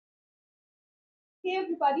Hey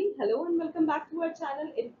everybody, hello and welcome back to our channel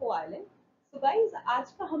Info Island. So guys,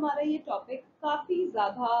 आज का हमारा ये topic काफी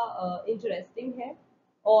ज्यादा इंटरेस्टिंग है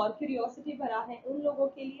और क्यूरियोसिटी भरा है उन लोगों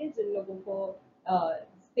के लिए जिन लोगों को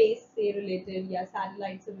स्पेस से रिलेटेड या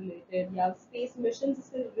सैटेलाइट से रिलेटेड या स्पेस मिशन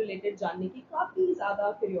से रिलेटेड जानने की काफी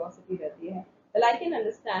ज्यादा क्यूरियोसिटी रहती है. Well, I can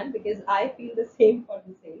understand because I feel the same for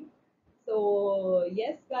the same. So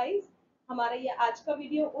yes guys, हमारा ये आज का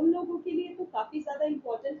वीडियो उन लोगों के लिए तो काफी ज्यादा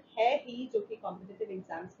इम्पोर्टेंट है ही जो कि कॉम्पिटिटिव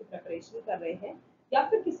एग्जाम्स की प्रिपरेशन कर रहे हैं या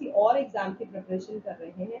फिर किसी और एग्जाम की प्रिपरेशन कर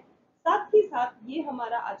रहे हैं. साथ ही साथ ये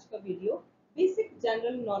हमारा आज का वीडियो बेसिक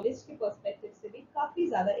जनरल नॉलेज के पर्सपेक्टिव से भी काफी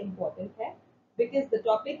ज्यादा इम्पोर्टेंट है because the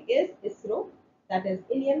topic is ISRO, that is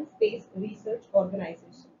Indian space research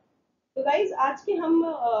organisation. तो गाइज आज के हम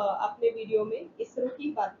अपने वीडियो में इसरो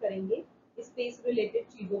की बात करेंगे, स्पेस रिलेटेड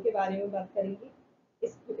चीजों के बारे में बात करेंगे.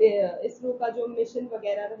 इसरो का जो मिशन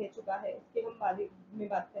वगैरह रह चुका है उसके हम बारे में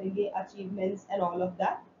बात करेंगे, achievements and all of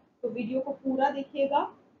that. तो वीडियो को पूरा देखिएगा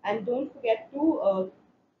and don't forget to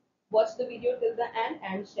watch the video till the end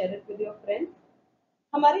and share it with your friends.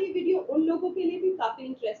 हमारा ये वीडियो उन लोगों के लिए भी काफी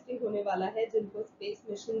इंटरेस्टिंग होने वाला है जिनको स्पेस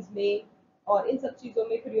मिशंस में और इन सब चीजों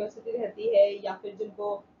में क्यूरियोसिटी रहती है या फिर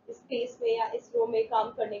जिनको स्पेस में या इसरो में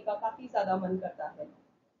काम करने का काफी ज्यादा मन करता है.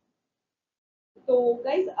 तो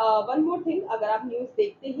गाइज वन मोर थिंग, अगर आप न्यूज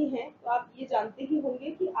देखते ही हैं तो आप ये जानते ही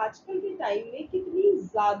होंगे कि आजकल के टाइम में कितनी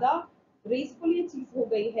ज्यादा रेसफुल ये चीज हो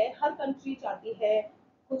गई है. हर कंट्री चाहती है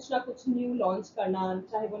कुछ ना कुछ न्यू लॉन्च करना,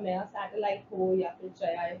 चाहे वो नया सैटेलाइट हो या फिर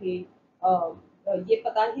चाहे ये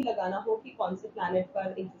पता ही लगाना हो कि कौन से प्लैनेट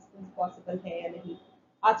पर एग्जिस्टेंस पॉसिबल है या नहीं.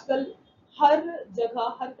 आजकल हर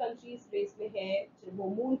जगह हर कंट्री इस रेस में है. वो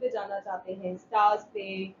मून पे जाना चाहते हैं, स्टार्स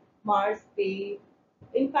पे, मार्स पे.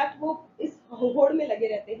 इनफैक्ट वो इस होड़ में लगे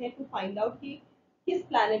रहते हैं टू फाइंड आउट कि किस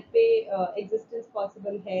प्लैनेट पे एग्जिस्टेंस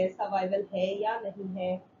पॉसिबल है, सर्वाइवल है या नहीं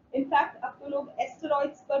है. इनफैक्ट अब तो लोग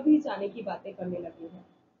एस्टेरॉइड्स पर भी जाने की बातें करने लगे हैं.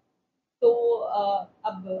 तो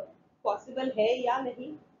अब पॉसिबल है या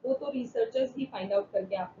नहीं वो तो रिसर्चर्स ही फाइंड आउट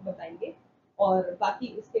करके आपको बताएंगे और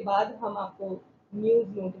बाकी उसके बाद हम आपको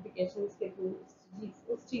न्यूज नोटिफिकेशंस के थ्रू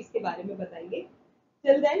उस चीज के बारे में बताएंगे.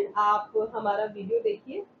 टिल देन आप हमारा वीडियो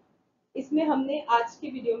देखिए. इसमें हमने आज के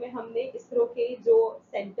वीडियो में हमने इसरो के जो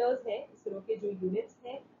सेंटर्स हैं, इसरो के जो यूनिट्स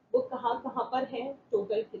हैं वो कहाँ कहाँ पर हैं,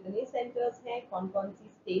 टोटल कितने सेंटर्स हैं, कौन कौन सी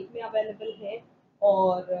स्टेट में अवेलेबल हैं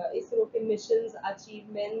और इसरो के missions,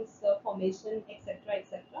 achievements, formation etcetera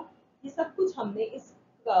etcetera, ये सब कुछ हमने इस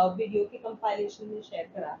वीडियो के कंपाइलेशन में शेयर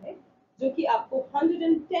करा है जो कि आपको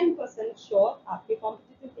 110% श्योर आपके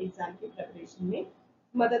कॉम्पिटिटिव एग्जाम की प्रिपरेशन में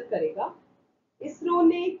मदद करेगा. इसरो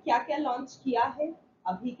ने क्या क्या लॉन्च किया है,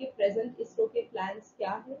 अभी के प्रेजेंट इसरो के प्लान्स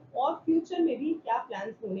क्या है और फ्यूचर में भी क्या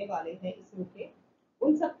प्लान्स होने वाले हैं इसरो के,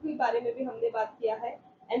 उन सब के बारे में भी हमने बात किया है.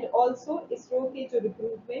 एंड ऑल्सो इसरो के जो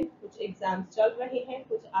रिक्रूटमेंट, कुछ एग्जाम्स चल रहे हैं,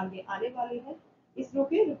 कुछ आगे आने वाले हैं, इसरो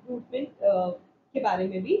के रिक्रूटमेंट के बारे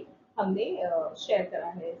में भी हमने शेयर करा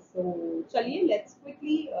है. सो चलिए let's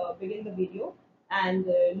quickly begin the video and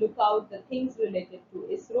look out the things related to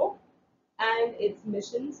ISRO and its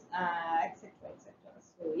missions, etc. etc.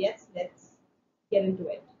 So yes, let's get into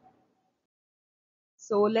it.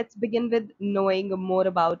 So let's begin with knowing more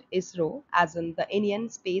about ISRO, as in the Indian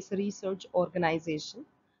Space Research Organization.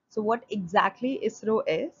 So what exactly ISRO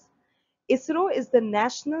is? ISRO is the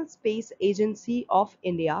National Space Agency of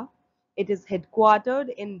India. It is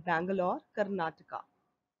headquartered in Bangalore, Karnataka.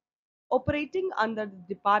 Operating under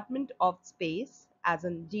the Department of Space, as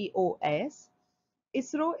in DOS,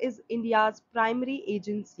 ISRO is India's primary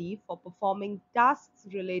agency for performing tasks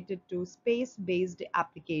related to space-based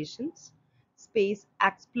applications, space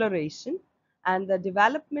exploration, and the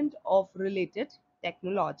development of related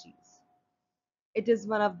technologies. It is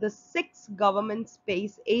one of the 6 government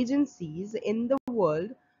space agencies in the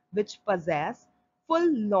world which possess full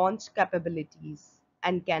launch capabilities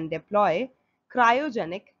and can deploy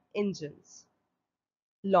cryogenic engines,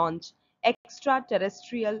 launch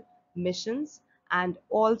extraterrestrial missions, and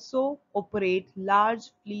also operate large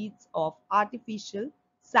fleets of artificial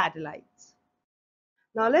satellites.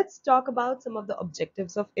 Now let's talk about some of the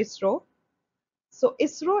objectives of ISRO. So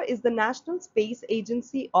ISRO is the National Space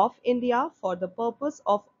Agency of India for the purpose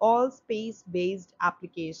of all space-based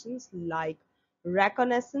applications like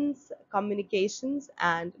reconnaissance, communications,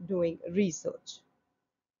 and doing research.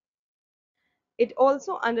 It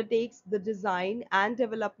also undertakes the design and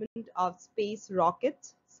development of space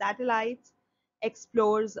rockets, satellites,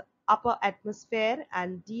 explores upper atmosphere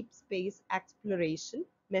and deep space exploration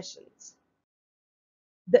missions.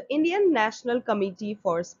 The Indian National Committee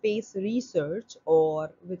for Space Research, or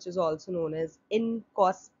which is also known as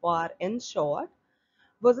INCOSPAR in short,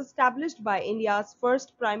 was established by India's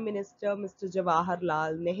first Prime Minister Mr.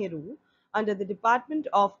 Jawaharlal Nehru under the Department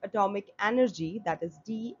of Atomic Energy, that is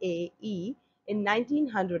DAE, in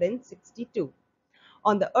 1962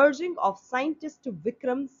 on the urging of scientist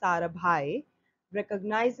Vikram Sarabhai,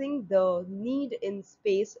 recognizing the need in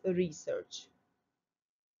space research.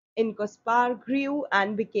 INCOSPAR grew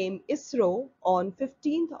and became ISRO on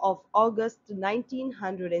 15th of August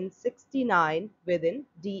 1969 within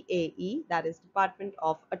DAE, that is Department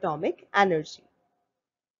of Atomic Energy.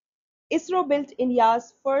 ISRO built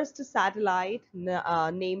India's first satellite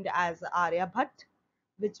named as Aryabhat,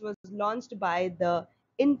 which was launched by the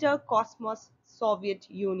Intercosmos Soviet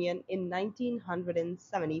Union in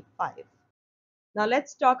 1975. Now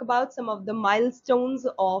let's talk about some of the milestones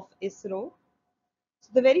of ISRO. So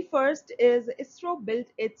the very first is ISRO built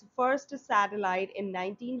its first satellite in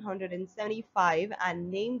 1975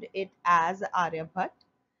 and named it as Aryabhat.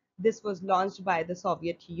 This was launched by the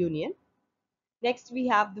Soviet Union. Next, we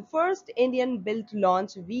have the first Indian-built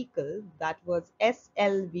launch vehicle, that was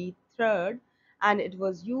SLV-3rd, and it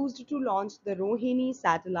was used to launch the Rohini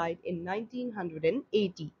satellite in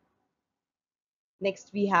 1980.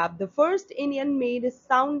 Next, we have the first Indian-made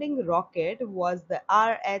sounding rocket was the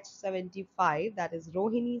RH-75, that is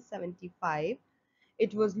Rohini 75.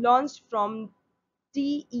 It was launched from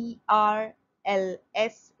TERLS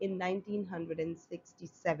in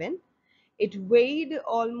 1967. It weighed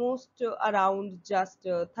almost around just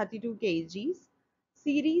 32 kgs.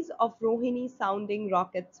 Series of Rohini sounding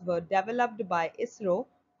rockets were developed by ISRO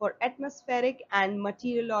for atmospheric and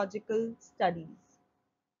meteorological studies.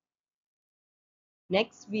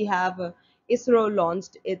 Next, we have ISRO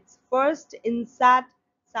launched its first INSAT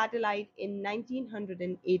satellite in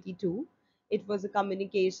 1982. It was a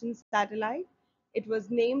communications satellite. It was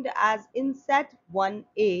named as INSAT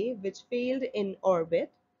 1A, which failed in orbit.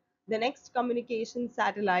 The next communication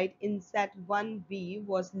satellite, INSAT 1B,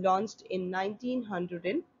 was launched in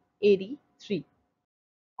 1983.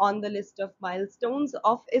 On the list of milestones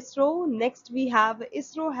of ISRO, next we have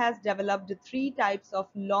ISRO has developed three types of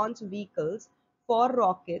launch vehicles for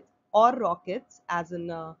rockets as in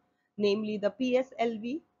namely the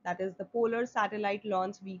PSLV, that is the Polar Satellite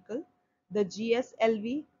Launch Vehicle, the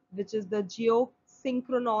GSLV, which is the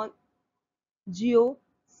Geosynchronous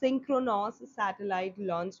Satellite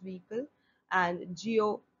Launch Vehicle, and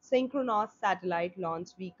Geosynchronous Satellite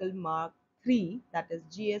Launch Vehicle Mark III, that is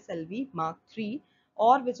GSLV Mark III,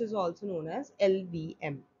 or which is also known as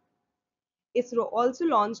LVM. ISRO also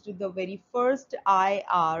launched the very first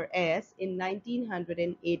IRS in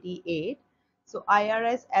 1988. So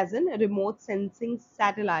IRS as in Remote Sensing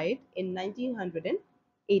Satellite in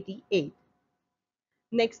 1988.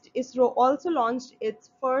 Next, ISRO also launched its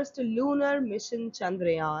first lunar mission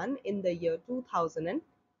Chandrayaan in the year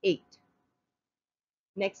 2008.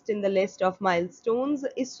 Next in the list of milestones,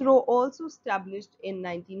 ISRO also established in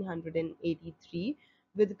 1983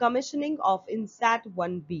 with commissioning of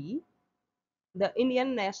INSAT-1B, the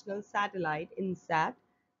Indian National Satellite INSAT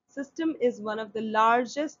system is one of the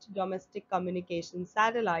largest domestic communication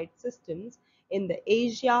satellite systems in the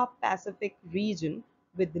Asia-Pacific region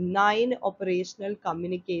with 9 operational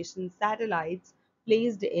communication satellites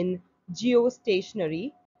placed in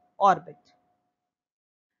geostationary orbit.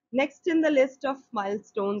 Next in the list of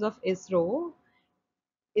milestones of ISRO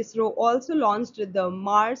also launched the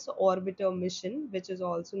Mars Orbiter mission, which is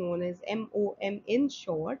also known as MOM in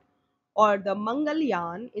short, or the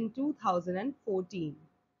Mangalyaan in 2014.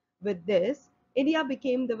 With this, India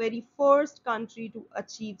became the very first country to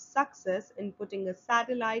achieve success in putting a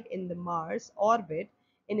satellite in the Mars orbit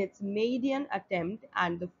in its maiden attempt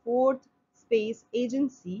and the fourth space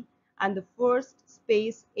agency and the first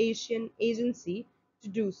space Asian agency to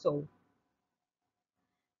do so.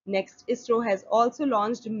 Next, ISRO has also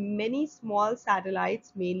launched many small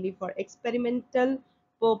satellites mainly for experimental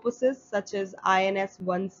purposes such as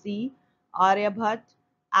INS-1C, Aryabhat,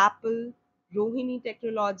 Apple, Rohini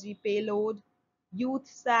Technology Payload,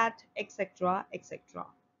 YouthSat, etc. etc.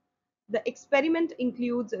 The experiment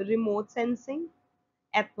includes remote sensing,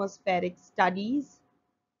 atmospheric studies,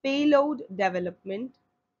 payload development,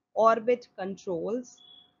 orbit controls,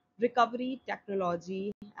 recovery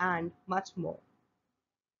technology, and much more.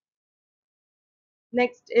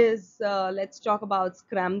 Next is let's talk about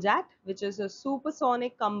scramjet, which is a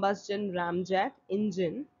supersonic combustion ramjet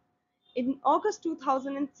engine. In August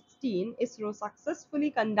 2016, ISRO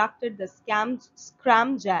successfully conducted the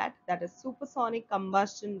scramjet, that is supersonic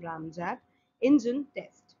combustion ramjet engine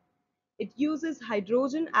test. It uses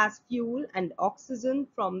hydrogen as fuel and oxygen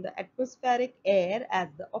from the atmospheric air as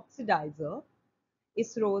the oxidizer.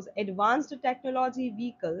 ISRO's Advanced Technology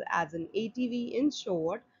Vehicle, as an ATV in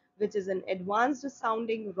short, which is an advanced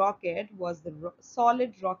sounding rocket, was the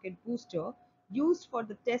solid rocket booster used for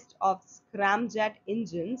the test of scramjet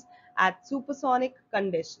engines at supersonic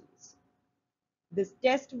conditions. This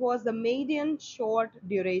test was the maiden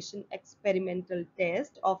short-duration experimental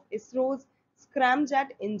test of ISRO's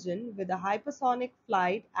scramjet engine with a hypersonic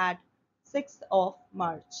flight at 6th of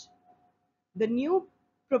March. The new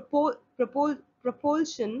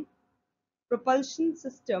propulsion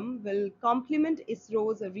system will complement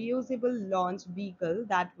ISRO's reusable launch vehicle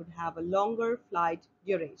that would have a longer flight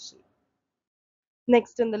duration.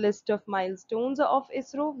 Next in the list of milestones of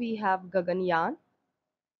ISRO, we have Gaganyaan,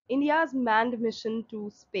 India's manned mission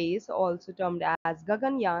to space, also termed as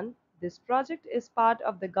Gaganyaan. This project is part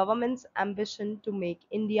of the government's ambition to make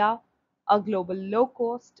India a global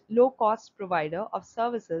low-cost provider of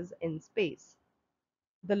services in space.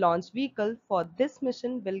 The launch vehicle for this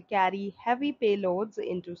mission will carry heavy payloads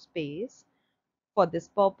into space. For this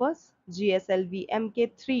purpose, GSLV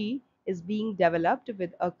Mk3 is being developed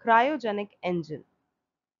with a cryogenic engine.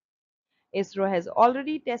 ISRO has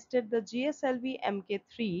already tested the GSLV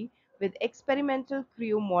Mk3 with experimental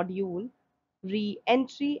crew module,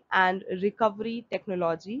 re-entry and recovery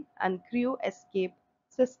technology, and crew escape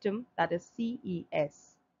system, that is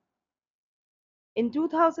CES. In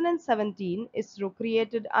 2017, ISRO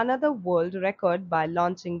created another world record by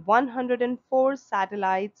launching 104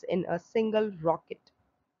 satellites in a single rocket.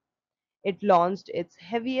 It launched its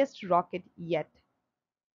heaviest rocket yet,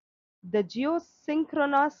 the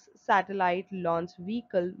Geosynchronous Satellite Launch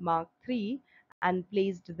Vehicle Mark III, and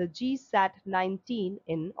placed the GSAT-19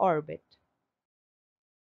 in orbit.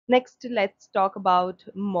 Next, let's talk about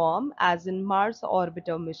MOM, as in Mars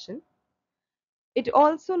Orbiter Mission. It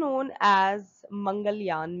also known as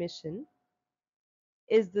Mangalyaan Mission,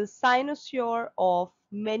 is the cynosure of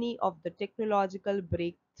many of the technological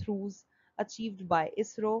breakthroughs achieved by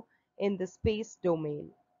ISRO in the space domain.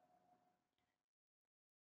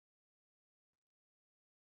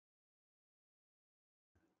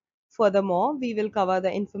 Furthermore, we will cover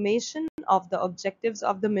the information of the objectives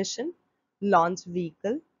of the mission, launch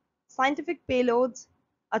vehicle, scientific payloads,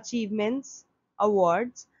 achievements,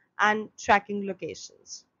 awards, and tracking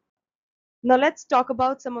locations. Now let's talk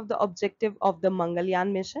about some of the objectives of the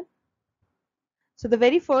Mangalyaan mission. So the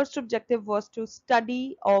very first objective was to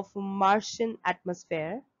study of Martian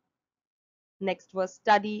atmosphere. Next was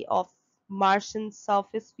study of Martian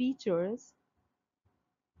surface features.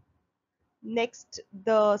 Next,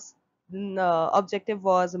 the objective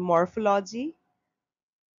was morphology.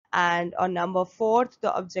 And on number 4,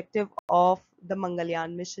 the objective of the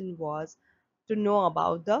Mangalyaan mission was to know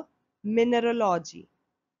about the mineralogy.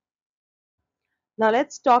 Now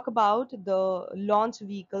let's talk about the launch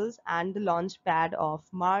vehicles and the launch pad of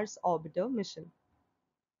Mars Orbiter mission.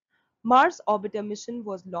 Mars Orbiter mission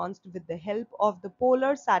was launched with the help of the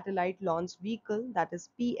Polar Satellite Launch Vehicle, that is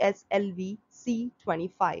PSLV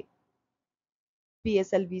C-25.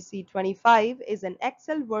 PSLV C-25 is an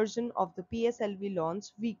XL version of the PSLV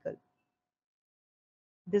launch vehicle.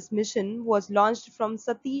 This mission was launched from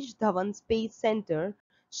Satish Dhawan Space Center,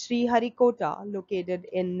 Sriharikota, located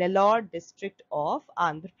in Nellore district of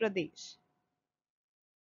Andhra Pradesh.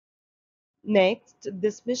 Next,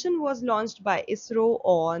 this mission was launched by ISRO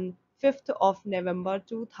on 5th of November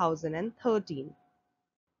 2013.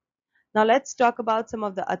 Now let's talk about some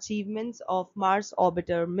of the achievements of Mars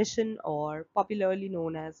Orbiter mission, or popularly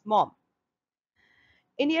known as MOM.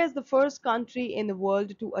 India is the first country in the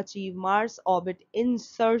world to achieve Mars orbit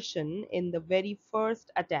insertion in the very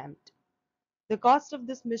first attempt. The cost of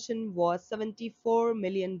this mission was $74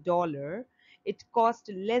 million. It cost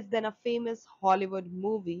less than a famous Hollywood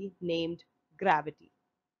movie named Gravity.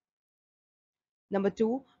 Number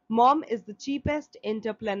 2, MOM is the cheapest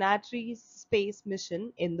interplanetary space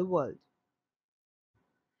mission in the world.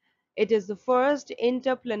 It is the first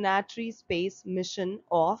interplanetary space mission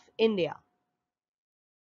of India.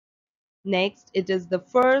 Next, it is the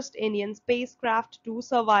first Indian spacecraft to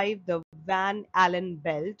survive the Van Allen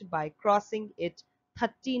belt by crossing it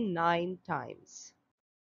 39 times.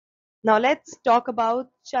 Now let's talk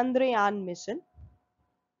about Chandrayaan mission.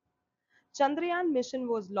 Chandrayaan mission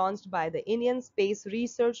was launched by the Indian Space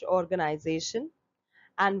Research Organization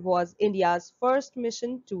and was India's first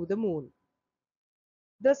mission to the moon.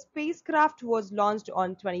 The spacecraft was launched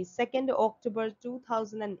on 22nd October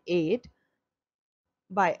 2008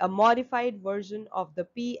 by a modified version of the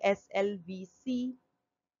PSLV-C-2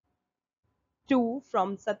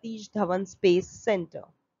 from Satish Dhawan Space Center,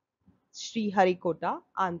 Sriharikota,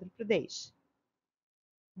 Andhra Pradesh.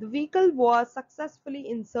 The vehicle was successfully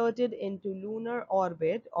inserted into lunar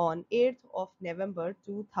orbit on 8th of November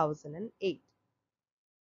 2008.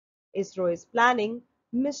 ISRO is planning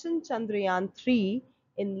mission Chandrayaan-3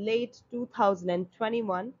 in late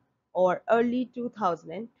 2021 or early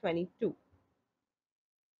 2022.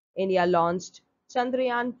 India launched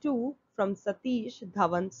Chandrayaan-2 from Satish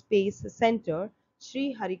Dhawan Space Center,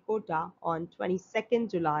 Sriharikota on 22nd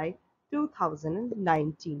July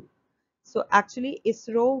 2019. So actually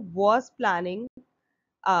ISRO was planning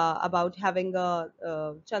about having a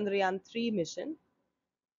Chandrayaan-3 mission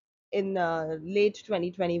in late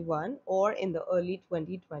 2021 or in the early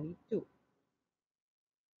 2022.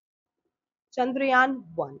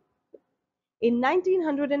 Chandrayaan-1. In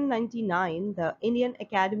 1999, the Indian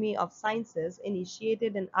Academy of Sciences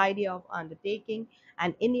initiated an idea of undertaking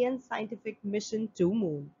an Indian scientific mission to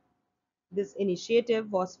Moon. This initiative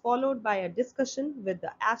was followed by a discussion with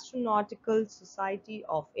the Astronautical Society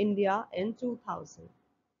of India in 2000.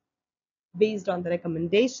 Based on the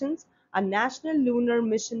recommendations, a National Lunar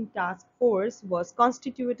Mission Task Force was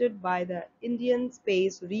constituted by the Indian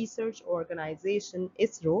Space Research Organisation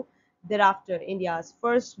 (ISRO). Thereafter, India's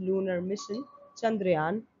first lunar mission,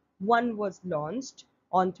 Chandrayaan-1, was launched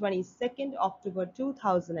on 22nd October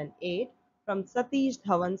 2008 from Satish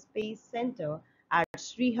Dhawan Space Center at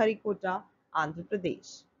Sriharikota, Andhra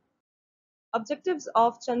Pradesh. Objectives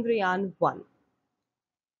of Chandrayaan-1.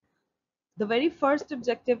 The very first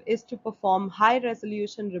objective is to perform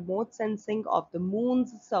high-resolution remote sensing of the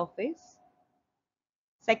Moon's surface.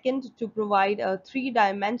 Second, to provide a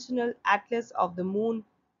three-dimensional atlas of the Moon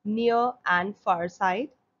near and far side.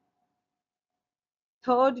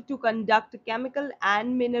 Third, to conduct chemical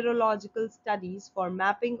and mineralogical studies for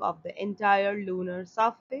mapping of the entire lunar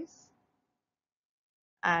surface.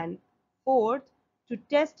 And fourth, to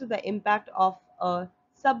test the impact of a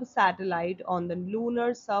sub-satellite on the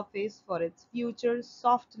lunar surface for its future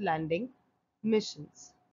soft landing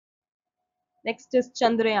missions. Next is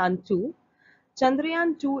Chandrayaan-2.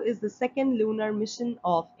 Chandrayaan-2 is the second lunar mission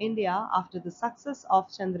of India after the success of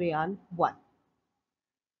Chandrayaan-1.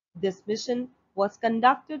 This mission was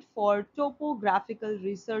conducted for topographical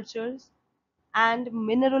researchers and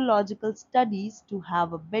mineralogical studies to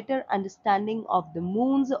have a better understanding of the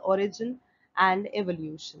Moon's origin and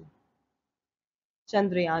evolution.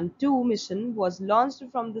 Chandrayaan-2 mission was launched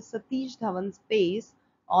from the Satish Dhawan Space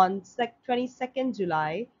on 22nd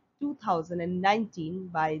July 2019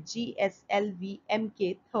 by GSLV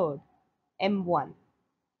Mk3rd M1.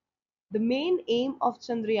 The main aim of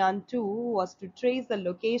Chandrayaan-2 was to trace the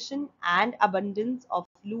location and abundance of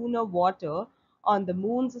lunar water on the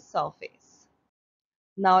Moon's surface.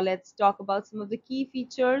 Now let's talk about some of the key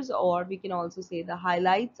features, or we can also say the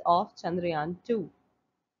highlights of Chandrayaan-2.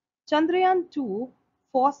 Chandrayaan-2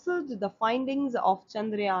 fostered the findings of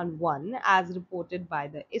Chandrayaan-1 as reported by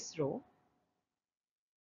the ISRO.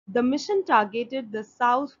 The mission targeted the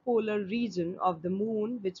south polar region of the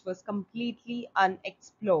Moon, which was completely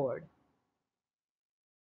unexplored.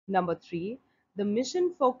 Number 3. The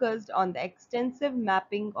mission focused on the extensive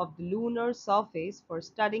mapping of the lunar surface for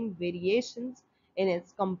studying variations in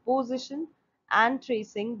its composition and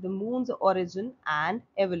tracing the Moon's origin and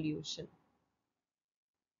evolution.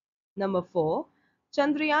 Number 4.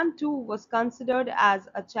 Chandrayaan-2 was considered as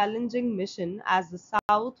a challenging mission as the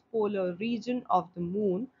south polar region of the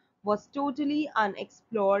Moon was totally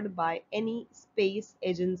unexplored by any space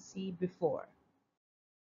agency before.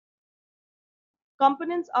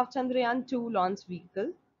 Components of Chandrayaan-2 launch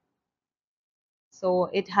vehicle. So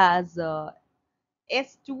it has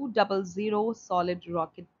S200 solid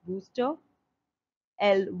rocket booster,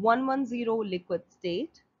 L110 liquid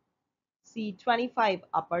state, C25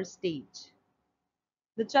 upper stage.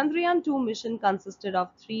 The Chandrayaan-2 mission consisted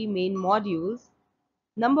of three main modules.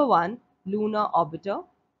 Number 1, Lunar Orbiter.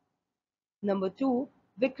 Number 2,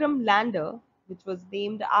 Vikram Lander, which was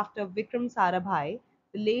named after Vikram Sarabhai,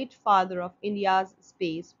 the late father of India's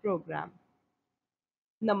space program.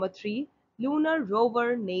 Number 3, Lunar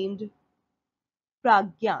Rover named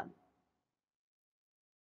Pragyan.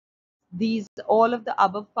 These, all of the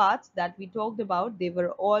above parts that we talked about, they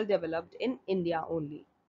were all developed in India only.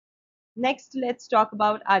 Next, let's talk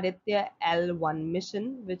about Aditya L1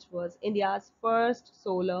 mission, which was India's first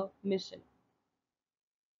solar mission.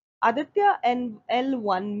 Aditya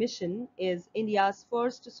L1 mission is India's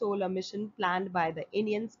first solar mission planned by the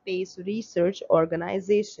Indian Space Research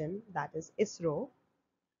Organisation, that is ISRO.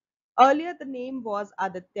 Earlier, the name was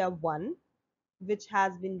Aditya 1, which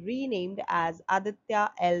has been renamed as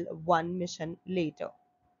Aditya L1 mission later.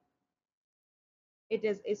 It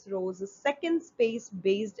is ISRO's second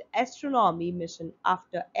space-based astronomy mission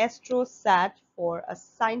after AstroSat for a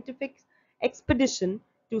scientific expedition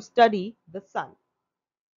to study the Sun.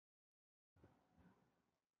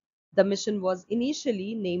 The mission was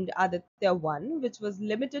initially named Aditya 1, which was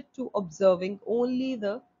limited to observing only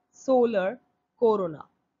the solar corona.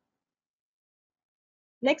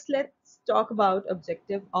 Next, let's talk about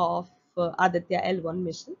objective of Aditya L1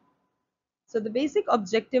 mission. So the basic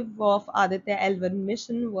objective of Aditya L1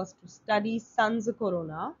 mission was to study Sun's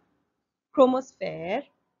corona, chromosphere,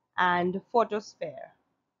 and photosphere.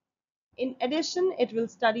 In addition, it will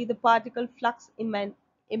study the particle flux em-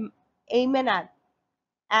 emanat-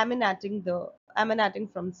 emanating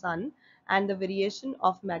from Sun and the variation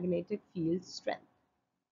of magnetic field strength.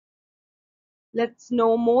 Let's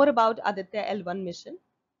know more about Aditya L1 mission.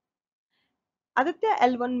 Aditya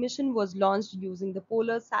L1 mission was launched using the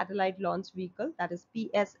Polar Satellite Launch Vehicle, that is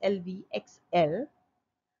PSLV-XL.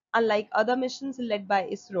 Unlike other missions led by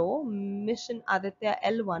ISRO, mission Aditya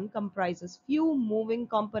L1 comprises few moving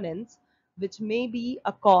components which may be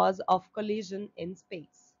a cause of collision in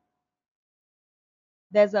space.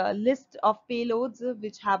 There's a list of payloads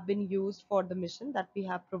which have been used for the mission that we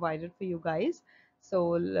have provided for you guys.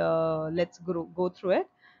 So let's go through it.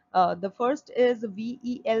 The first is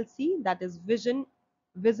VELC, that is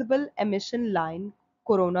Visible Emission Line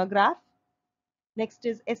Coronagraph. Next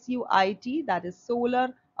is SUIT, that is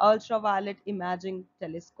Solar Ultraviolet Imaging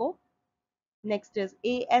Telescope. Next is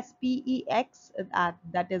ASPEX,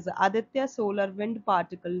 that is Aditya Solar Wind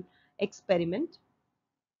Particle Experiment.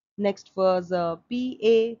 Next was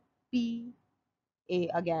PAP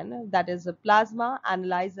again, that is a Plasma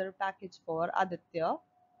Analyzer Package for Aditya.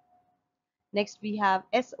 Next we have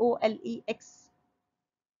SOLEX,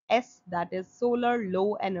 that is Solar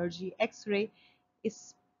Low Energy X-ray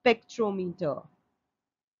Spectrometer.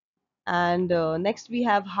 And next we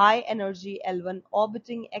have High Energy L1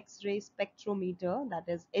 Orbiting X-ray Spectrometer, that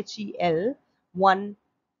is HEL1OS.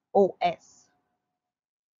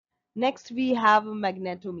 Next we have a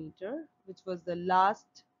magnetometer, which was the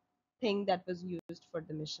last thing that was used for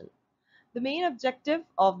the mission. The main objective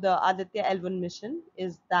of the Aditya L1 mission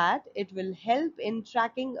is that it will help in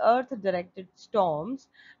tracking Earth-directed storms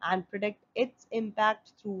and predict its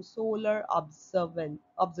impact through solar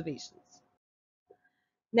observations.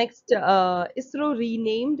 Next, ISRO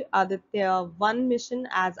renamed Aditya 1 mission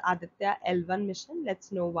as Aditya L1 mission.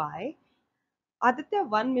 Let's know why. Aditya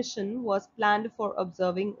 1 mission was planned for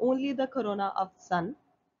observing only the corona of Sun.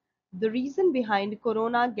 The reason behind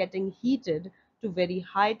corona getting heated to very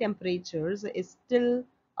high temperatures is still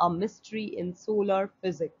a mystery in solar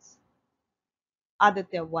physics.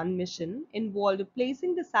 Aditya 1 mission involved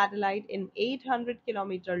placing the satellite in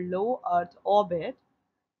 800-kilometer low Earth orbit.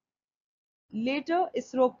 Later,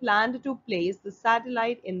 ISRO planned to place the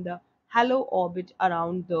satellite in the halo orbit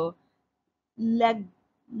around the Lag-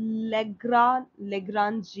 Lagrangian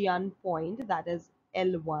point, that is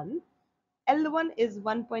L1. L1 is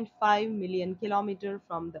 1.5 million kilometers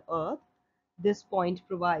from the Earth. This point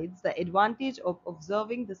provides the advantage of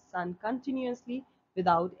observing the Sun continuously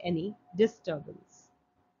without any disturbance.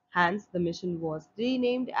 Hence, the mission was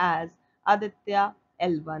renamed as Aditya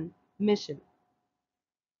L1 mission.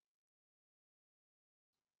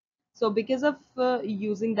 So because of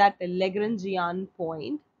using that Lagrangian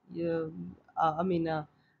point, uh, I mean,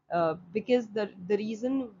 because the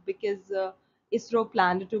reason because ISRO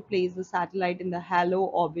planned to place the satellite in the halo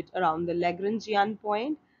orbit around the Lagrangian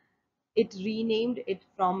point, it renamed it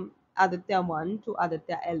from Aditya 1 to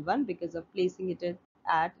Aditya L1 because of placing it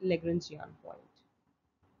at Lagrangian point.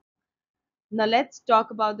 Now let's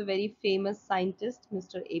talk about the very famous scientist,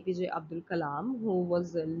 Mr. APJ Abdul Kalam, who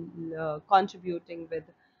was contributing with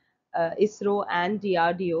ISRO and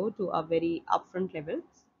DRDO to a very upfront level.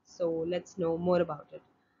 So let's know more about it.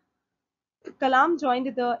 Kalam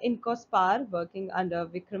joined the INCOSPAR working under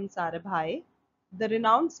Vikram Sarabhai, the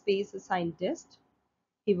renowned space scientist.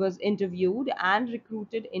 He was interviewed and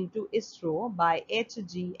recruited into ISRO by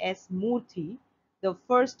H.G.S. Murthy, the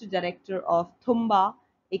first director of Thumba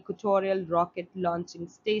Equatorial Rocket Launching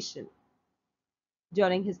Station.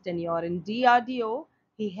 During his tenure in DRDO,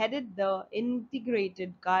 he headed the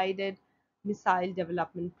Integrated Guided Missile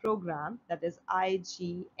Development Program, that is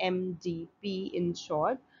IGMDP in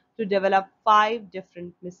short, to develop 5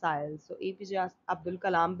 different missiles. So APJ Abdul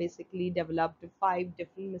Kalam basically developed 5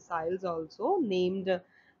 different missiles also, named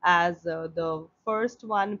as the first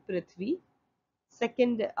one Prithvi,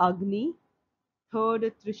 second Agni,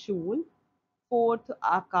 third Trishul, fourth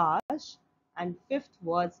Akash, and fifth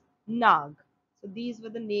was Nag. So these were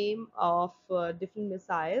the name of different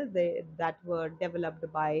missiles that were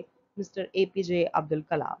developed by Mr. APJ Abdul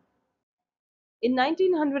Kalam. In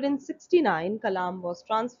 1969, Kalam was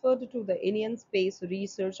transferred to the Indian Space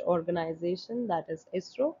Research Organization, that is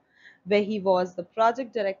ISRO, where he was the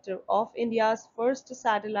project director of India's first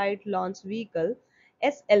satellite launch vehicle,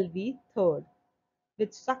 SLV-3rd,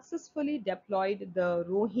 which successfully deployed the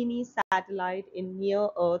Rohini satellite in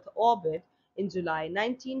near-Earth orbit in July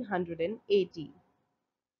 1980.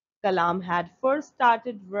 Kalam had first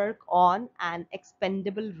started work on an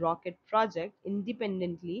expendable rocket project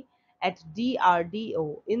independently at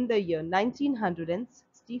DRDO in the year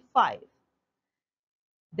 1965.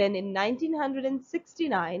 Then in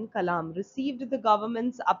 1969, Kalam received the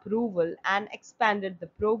government's approval and expanded the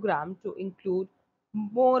program to include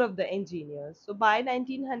more of the engineers. So by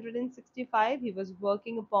 1965, he was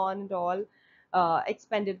working upon it all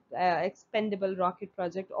expendable rocket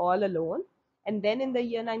project all alone. And then in the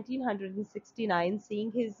year 1969,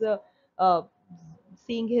 uh,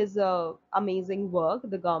 seeing his amazing work,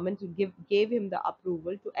 the government gave him the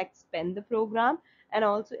approval to expand the program and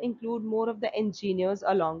also include more of the engineers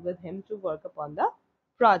along with him to work upon the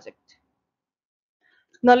project.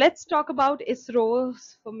 Now let's talk about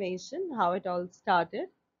ISRO's formation, how it all started.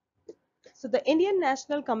 So the Indian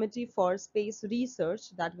National Committee for Space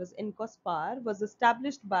Research, that was INCOSPAR, was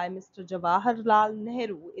established by Mr. Jawaharlal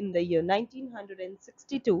Nehru in the year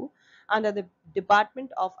 1962 under the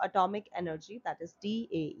Department of Atomic Energy, that is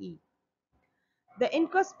DAE. The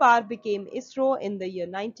INCOSPAR became ISRO in the year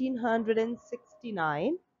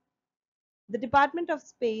 1969. The Department of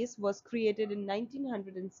Space was created in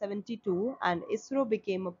 1972 and ISRO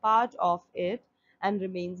became a part of it and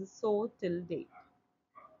remains so till date.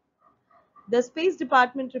 The Space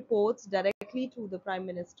Department reports directly to the Prime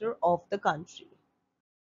Minister of the country.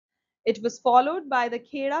 It was followed by the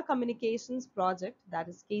Kheda Communications Project, that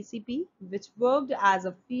is KCP, which worked as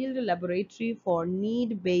a field laboratory for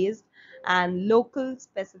need-based and local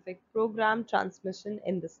specific program transmission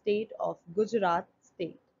in the state of Gujarat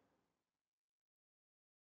state.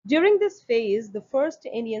 During this phase, the first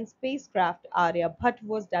Indian spacecraft Aryabhat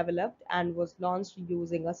was developed and was launched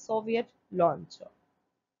using a Soviet launcher.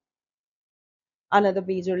 Another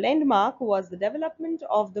major landmark was the development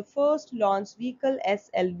of the first launch vehicle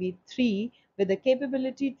SLV-3 with the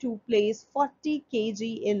capability to place 40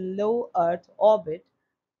 kg in low Earth orbit,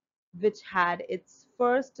 which had its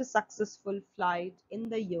first successful flight in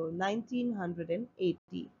the year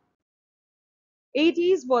 1980.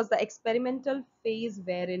 80s was the experimental phase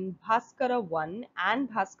wherein Bhaskara 1 and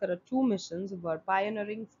Bhaskara 2 missions were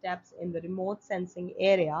pioneering steps in the remote sensing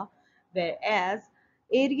area, whereas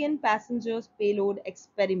Ariane Passengers Payload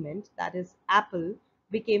Experiment, that is Apple,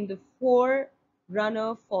 became the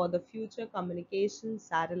forerunner for the future communication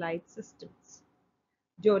satellite systems.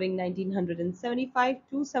 During 1975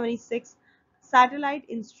 to 76, Satellite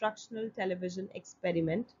Instructional Television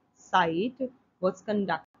Experiment (SITE) was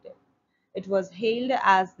conducted. It was hailed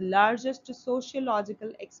as the largest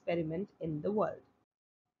sociological experiment in the world.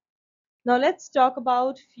 Now let's talk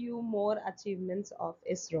about few more achievements of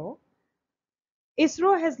ISRO.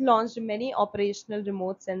 ISRO has launched many operational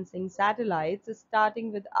remote sensing satellites,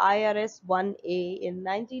 starting with IRS-1A in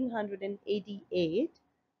 1988.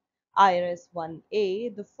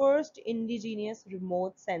 IRS-1A, the first indigenous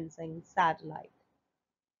remote sensing satellite.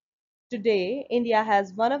 Today, India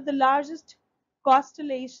has one of the largest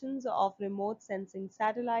constellations of remote sensing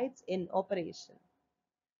satellites in operation.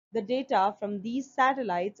 The data from these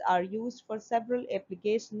satellites are used for several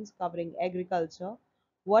applications covering agriculture,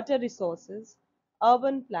 water resources,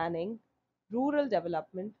 urban planning, rural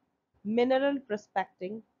development, mineral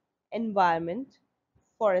prospecting, environment,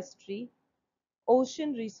 forestry,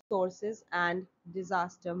 ocean resources, and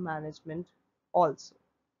disaster management also.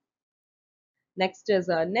 Next is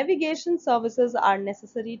navigation services are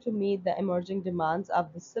necessary to meet the emerging demands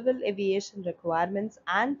of the civil aviation requirements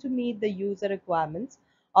and to meet the user requirements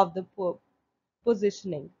of the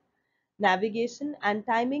positioning, navigation, and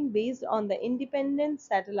timing based on the Independent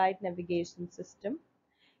Satellite Navigation System.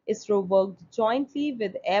 ISRO worked jointly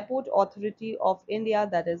with Airport Authority of India,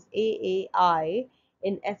 that is AAI,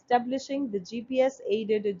 in establishing the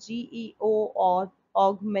GPS-aided GEO or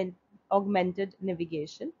augmented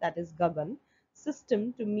navigation, that is GAGAN,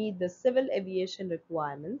 system to meet the civil aviation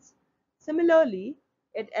requirements. Similarly,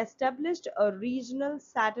 it established a regional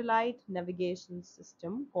satellite navigation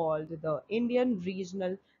system called the Indian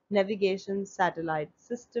Regional Navigation Satellite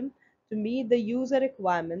System to meet the user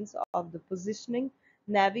requirements of the positioning,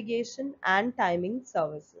 navigation, and timing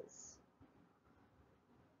services.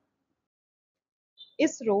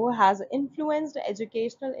 ISRO has influenced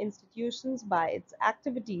educational institutions by its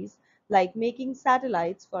activities like making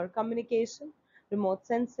satellites for communication, remote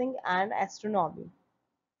sensing, and astronomy.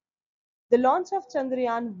 The launch of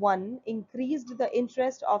Chandrayaan-1 increased the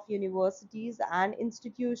interest of universities and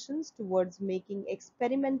institutions towards making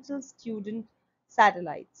experimental student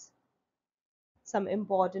satellites. Some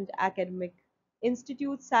important academic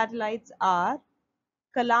institute satellites are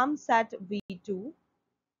Kalamsat V2,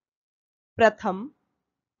 Pratham,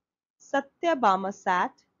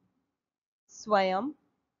 Satyabhamasat, Swayam,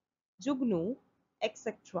 Jugnu,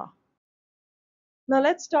 etc. Now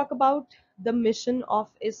let's talk about the mission of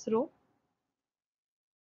ISRO.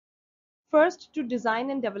 First, to design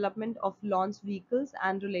and development of launch vehicles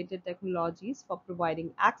and related technologies for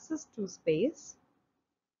providing access to space.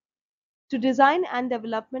 To design and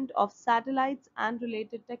development of satellites and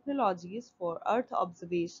related technologies for Earth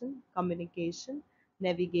observation, communication,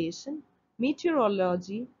 navigation,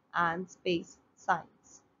 meteorology, and space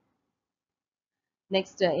science.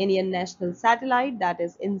 Next, Indian National Satellite, that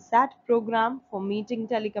is INSAT program for meeting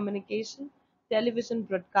telecommunication, television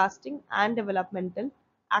broadcasting, and developmental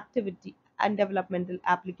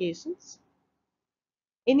applications.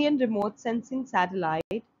 Indian Remote Sensing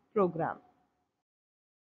Satellite program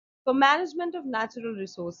for management of natural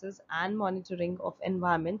resources and monitoring of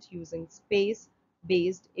environment using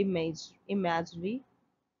space-based imagery,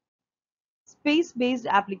 space-based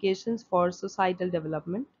applications for societal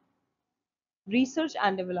development, research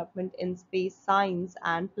and development in space science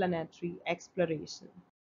and planetary exploration.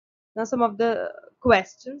 Now, some of the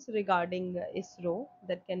questions regarding ISRO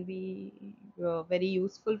that can be very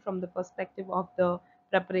useful from the perspective of the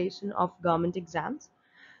preparation of government exams.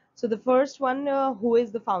 So, the first one, who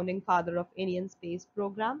is the founding father of Indian space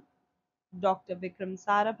program? Dr. Vikram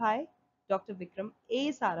Sarabhai. Dr. Vikram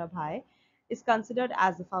A. Sarabhai is considered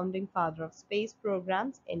as the founding father of space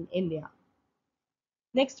programs in India.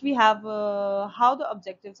 Next, we have how the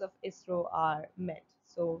objectives of ISRO are met.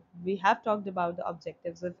 So we have talked about the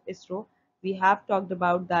objectives of ISRO. We have talked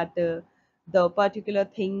about that the particular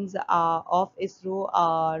things of ISRO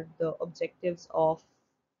are the objectives of.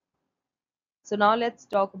 So now let's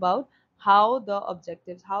talk about how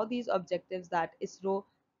these objectives that ISRO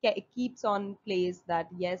keeps on place, that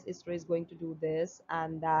yes, ISRO is going to do this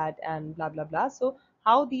and that and blah blah blah. So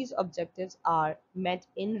how these objectives are met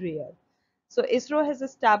in real. So ISRO has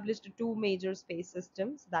established two major space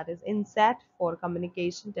systems, that is INSAT for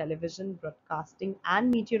communication, television, broadcasting,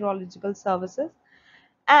 and meteorological services,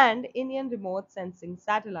 and Indian Remote Sensing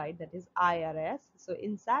Satellite, that is IRS. So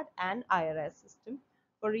INSAT and IRS system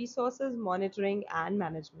for resources monitoring and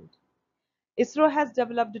management. ISRO has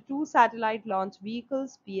developed two satellite launch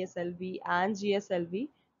vehicles, PSLV and GSLV,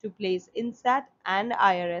 to place INSAT and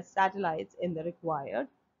IRS satellites in the required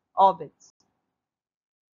orbits.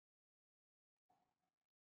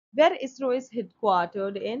 Where ISRO is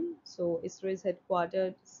headquartered in? So ISRO is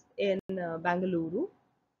headquartered in Bangalore.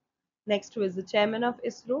 Next, who is the chairman of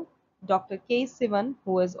ISRO? Dr. K. Sivan,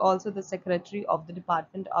 who is also the secretary of the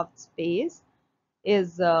Department of Space,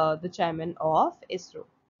 is the chairman of ISRO.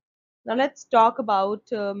 Now let's talk about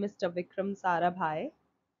Mr. Vikram Sarabhai.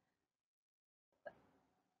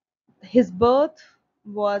 His birth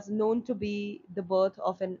was known to be the birth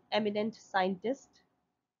of an eminent scientist,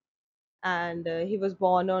 and he was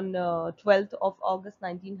born on 12th of August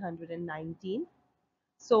 1919.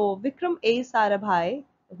 So Vikram A. Sarabhai,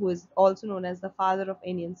 who is also known as the father of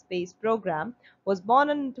Indian space program, was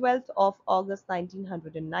born on 12th of August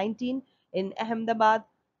 1919 in Ahmedabad,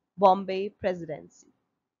 Bombay Presidency.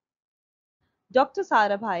 Dr.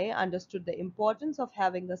 Sarabhai understood the importance of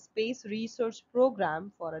having a space research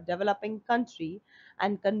program for a developing country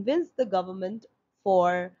and convinced the government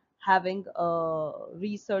for having a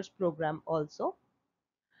research program also.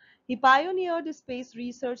 He pioneered space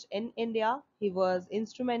research in India. He was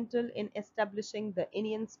instrumental in establishing the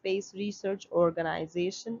Indian Space Research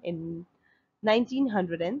Organization in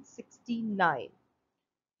 1969.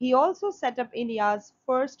 He also set up India's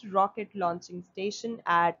first rocket launching station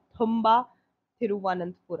at Thumba,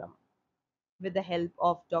 Thiruvananthapuram, with the help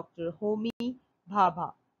of Dr. Homi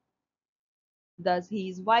Bhabha. Thus, he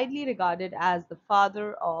is widely regarded as the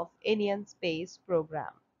father of Indian space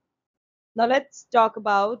program. Now let's talk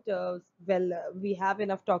about, we have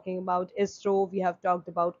enough talking about ISRO. We have talked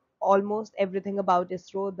about almost everything about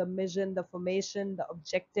ISRO, the mission, the formation, the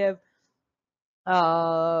objective,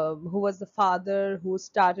 who was the father, who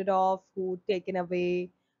started off, who taken away,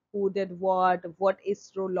 who did what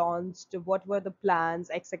ISRO launched, what were the plans,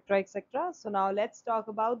 etc., etc. So now let's talk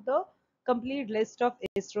about the complete list of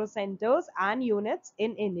ISRO centers and units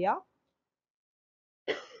in India.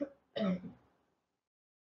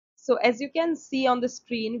 So as you can see on the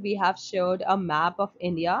screen, we have shared a map of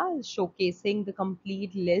India showcasing the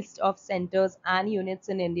complete list of centers and units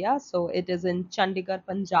in India. So it is in Chandigarh,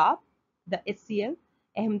 Punjab, the SCL,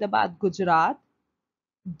 Ahmedabad, Gujarat,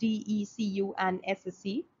 DECU and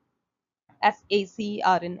SSC. SAC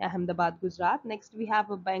are in Ahmedabad, Gujarat. Next, we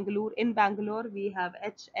have a Bangalore. In Bangalore, we have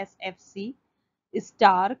HSFC,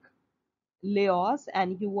 Stark, Leos,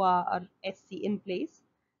 and URSC in place.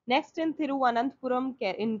 Next, in Thiruvananthapuram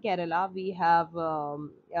in Kerala, we have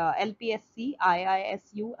LPSC,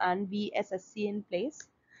 IISU, and VSSC in place.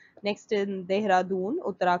 Next, in Dehradun,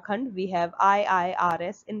 Uttarakhand, we have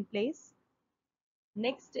IIRS in place.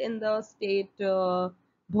 Next, in the state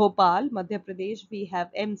Bhopal, Madhya Pradesh, we have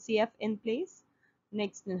MCF in place.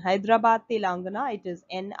 Next, in Hyderabad, Telangana, it is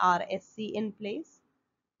NRSC in place.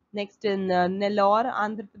 Next, in Nellore,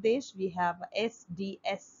 Andhra Pradesh, we have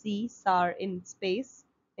SDSC SAR in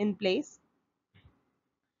place.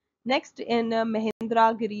 Next, in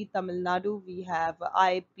Mahendragiri, Tamil Nadu, we have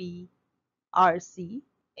IPRC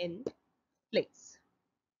in place.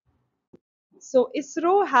 So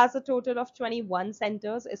ISRO has a total of 21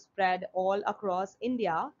 centers spread all across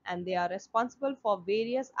India, and they are responsible for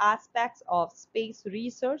various aspects of space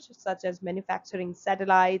research such as manufacturing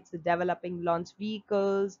satellites, developing launch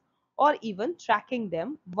vehicles, or even tracking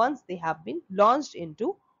them once they have been launched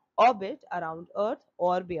into orbit around Earth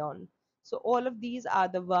or beyond. So all of these are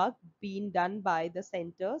the work being done by the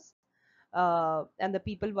centers, and the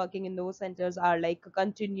people working in those centers are like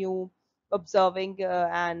continue observing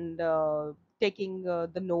and taking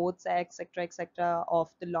the notes, etc., etc.,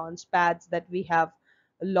 of the launch pads that we have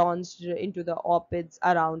launched into the orbits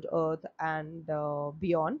around Earth and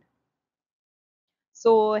beyond.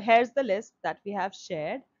 So here's the list that we have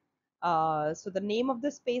shared. So the name of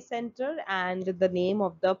the space center and the name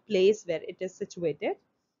of the place where it is situated.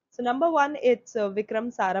 So number one, it's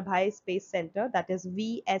Vikram Sarabhai Space Center, that is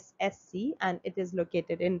VSSC, and it is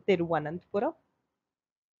located in Tiruvananthapuram.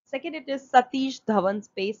 Second, it is Satish Dhawan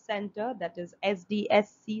Space Center, that is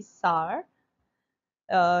SDSC SAR.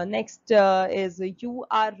 Next is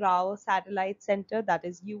UR Rao Satellite Center, that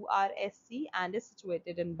is URSC, and is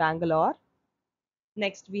situated in Bangalore.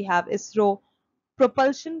 Next, we have ISRO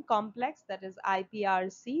Propulsion Complex, that is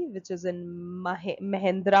IPRC, which is in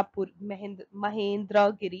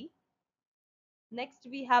Mahendragiri. Next,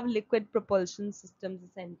 we have Liquid Propulsion Systems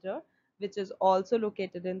Center, which is also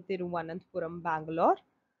located in Thiruvananthapuram, Bangalore.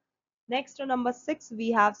 Next, on number 6,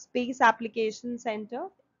 we have Space Application Center,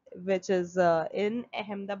 which is in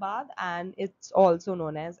Ahmedabad, and it's also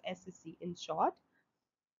known as SSC in short.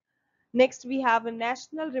 Next, we have a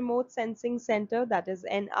National Remote Sensing Center, that is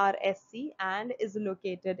NRSC, and is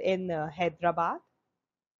located in Hyderabad.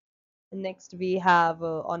 Next, we have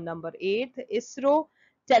on number 8, ISRO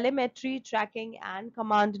Telemetry Tracking and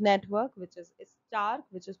Command Network, which is STARC,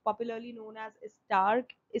 which is popularly known as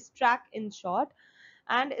STRAC in short,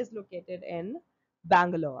 and is located in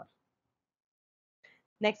Bangalore.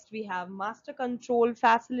 Next, we have Master Control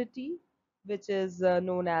Facility, which is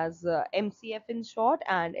known as MCF in short,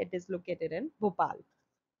 and it is located in Bhopal.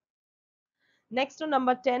 Next, on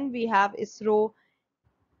number 10, we have ISRO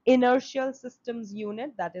Inertial Systems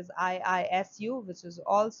Unit, that is IISU, which is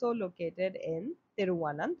also located in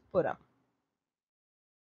Tiruvananthapuram.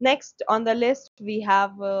 Next on the list, we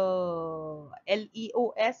have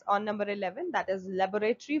LEOS on number 11, that is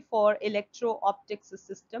Laboratory for Electro-Optics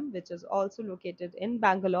System, which is also located in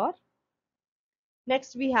Bangalore.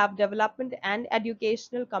 Next, we have Development and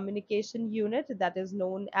Educational Communication Unit, that is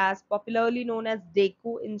popularly known as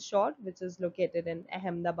DECU in short, which is located in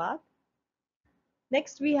Ahmedabad.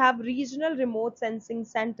 Next, we have Regional Remote Sensing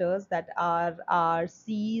Centers, that are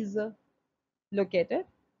RCs located.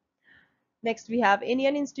 Next, we have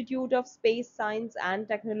Indian Institute of Space Science and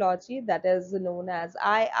Technology, that is known as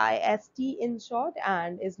IIST in short,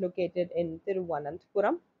 and is located in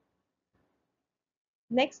Thiruvananthapuram.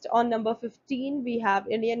 Next, on number 15, we have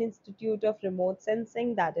Indian Institute of Remote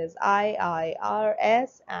Sensing, that is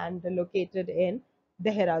IIRS, and located in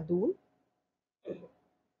Dehradun.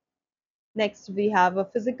 Next, we have a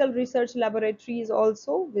Physical Research Laboratories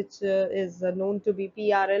also, which is known to be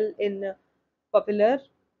PRL in popular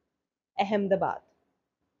Ahmedabad.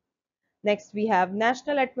 Next, we have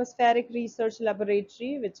National Atmospheric Research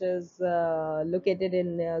Laboratory, which is located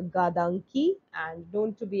in Gadanki and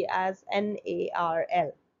known to be as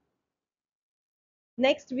NARL.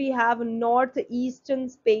 Next, we have Northeastern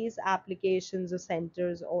Space Applications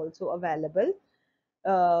Centers also available,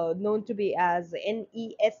 known to be as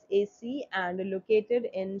NESAC and located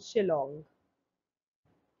in Shillong.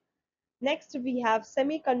 Next, we have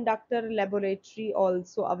Semiconductor Laboratory,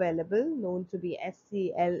 also available, known to be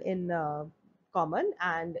SCL in common,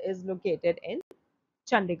 and is located in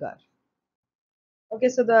Chandigarh. Okay,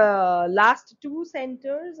 so the last two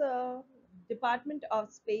centers, Department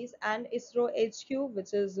of Space and ISRO HQ,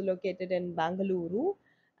 which is located in Bangalore,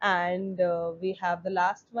 and we have the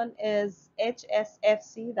last one is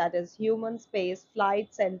HSFC, that is Human Space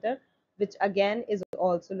Flight Center, which again is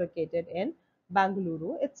also located in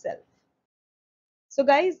Bangalore itself. So,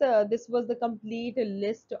 guys, this was the complete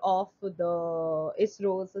list of the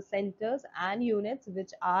ISRO's centers and units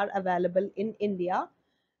which are available in India,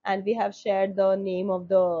 and we have shared the name of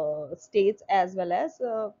the states as well as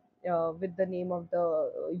with the name of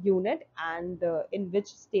the unit and in which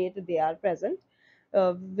state they are present,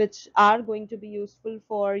 which are going to be useful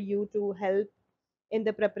for you to help in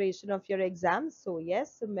the preparation of your exams. So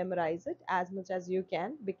yes, memorize it as much as you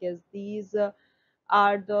can, because these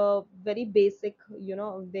are the very basic,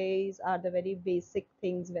 these are the very basic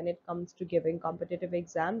things when it comes to giving competitive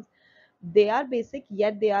exams. They are basic,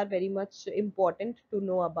 yet they are very much important to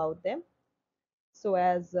know about them. So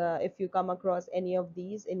as if you come across any of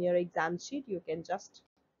these in your exam sheet, you can just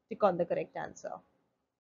tick on the correct answer.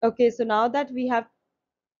 Okay, so now that we have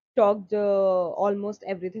talked almost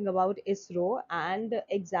everything about ISRO and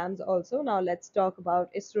exams also. Now let's talk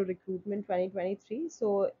about ISRO recruitment 2023.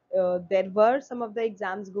 So there were some of the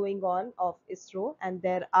exams going on of ISRO, and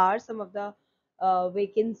there are some of the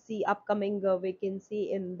upcoming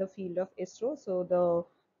vacancy in the field of ISRO. So the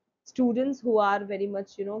students who are very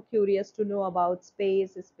much curious to know about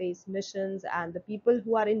space missions, and the people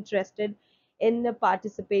who are interested in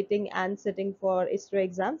participating and sitting for ISRO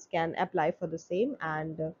exams can apply for the same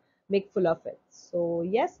and make full of it. So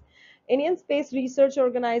yes, Indian Space Research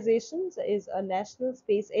Organizations is a national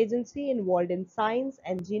space agency involved in science,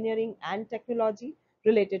 engineering and technology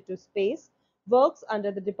related to space, works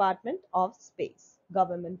under the Department of Space,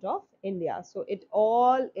 Government of India. So it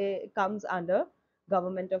all comes under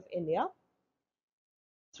Government of India.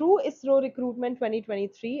 Through ISRO Recruitment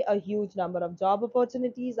 2023, a huge number of job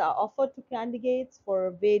opportunities are offered to candidates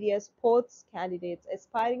for various posts. Candidates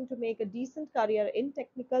aspiring to make a decent career in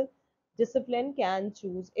technical discipline can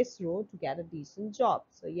choose ISRO to get a decent job.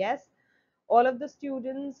 So yes, all of the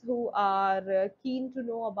students who are keen to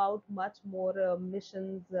know about much more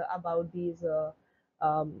missions, about these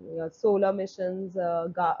solar missions,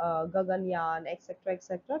 Gaganyaan, etc.,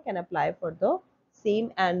 etc., can apply for the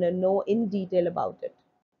same and know in detail about it.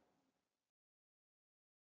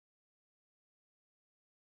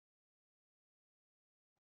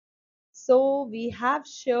 So we have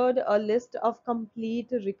shared a list of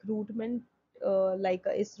complete recruitment, like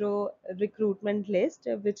a ISRO recruitment list,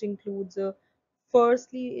 which includes,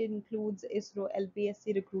 firstly includes ISRO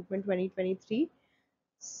LPSC recruitment 2023.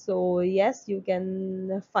 So yes, you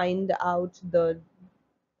can find out the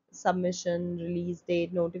submission release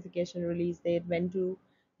date, notification release date, when to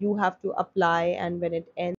you have to apply and when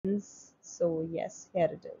it ends. So yes, here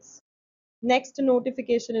it is. Next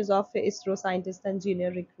notification is of ISRO Scientist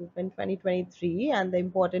Engineer Recruitment 2023, and the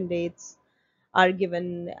important dates are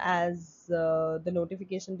given as the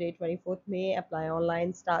notification date 24th May. Apply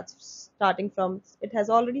online starting from, it has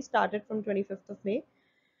already started from 25th of May,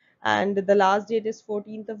 and the last date is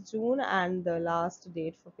 14th of June, and the last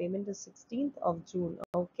date for payment is 16th of June.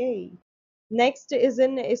 Okay. Next is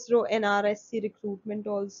in ISRO NRSC recruitment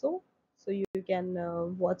also, so you can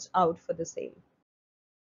watch out for the same.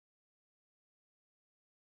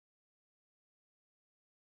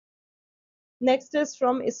 Next is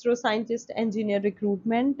from ISRO Scientist Engineer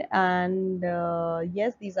Recruitment, and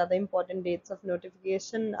yes, these are the important dates of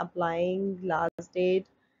notification, applying, last date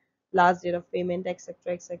of payment, etc.,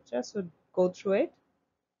 etc. So go through it.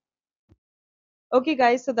 Okay,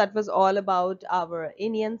 guys, so that was all about our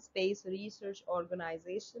Indian Space Research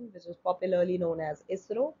Organization, which is popularly known as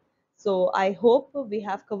ISRO. So I hope we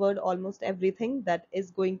have covered almost everything that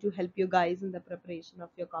is going to help you guys in the preparation of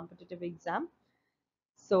your competitive exam.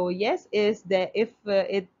 So yes, is there, if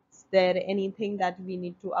it's there anything that we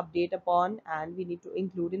need to update upon and we need to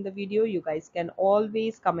include in the video, you guys can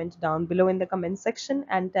always comment down below in the comment section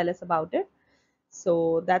and tell us about it.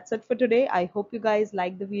 So that's it for today. I hope you guys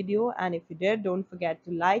liked the video, and if you did, don't forget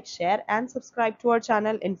to like, share and subscribe to our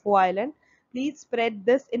channel Info Island. Please spread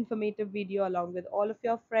this informative video along with all of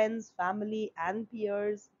your friends, family and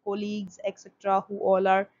peers, colleagues, etc., who all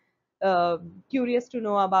are uh, curious to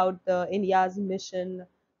know about the India's mission,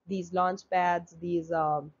 these launch pads, these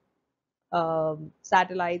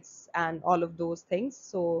satellites and all of those things.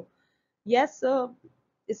 So yes,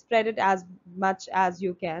 spread it as much as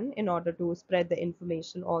you can in order to spread the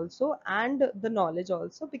information also and the knowledge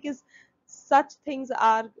also, because such things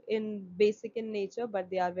are in basic in nature, but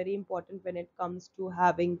they are very important when it comes to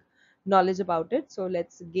having knowledge about it. So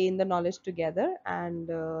let's gain the knowledge together, and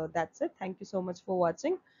that's it. Thank you so much for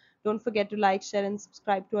watching. Don't forget to like, share, and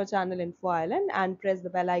subscribe to our channel Info Island, and press the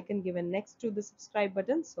bell icon given next to the subscribe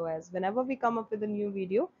button, so as whenever we come up with a new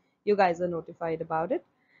video, you guys are notified about it.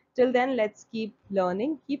 Till then, let's keep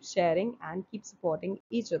learning, keep sharing, and keep supporting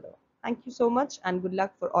each other. Thank you so much, and good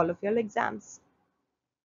luck for all of your exams.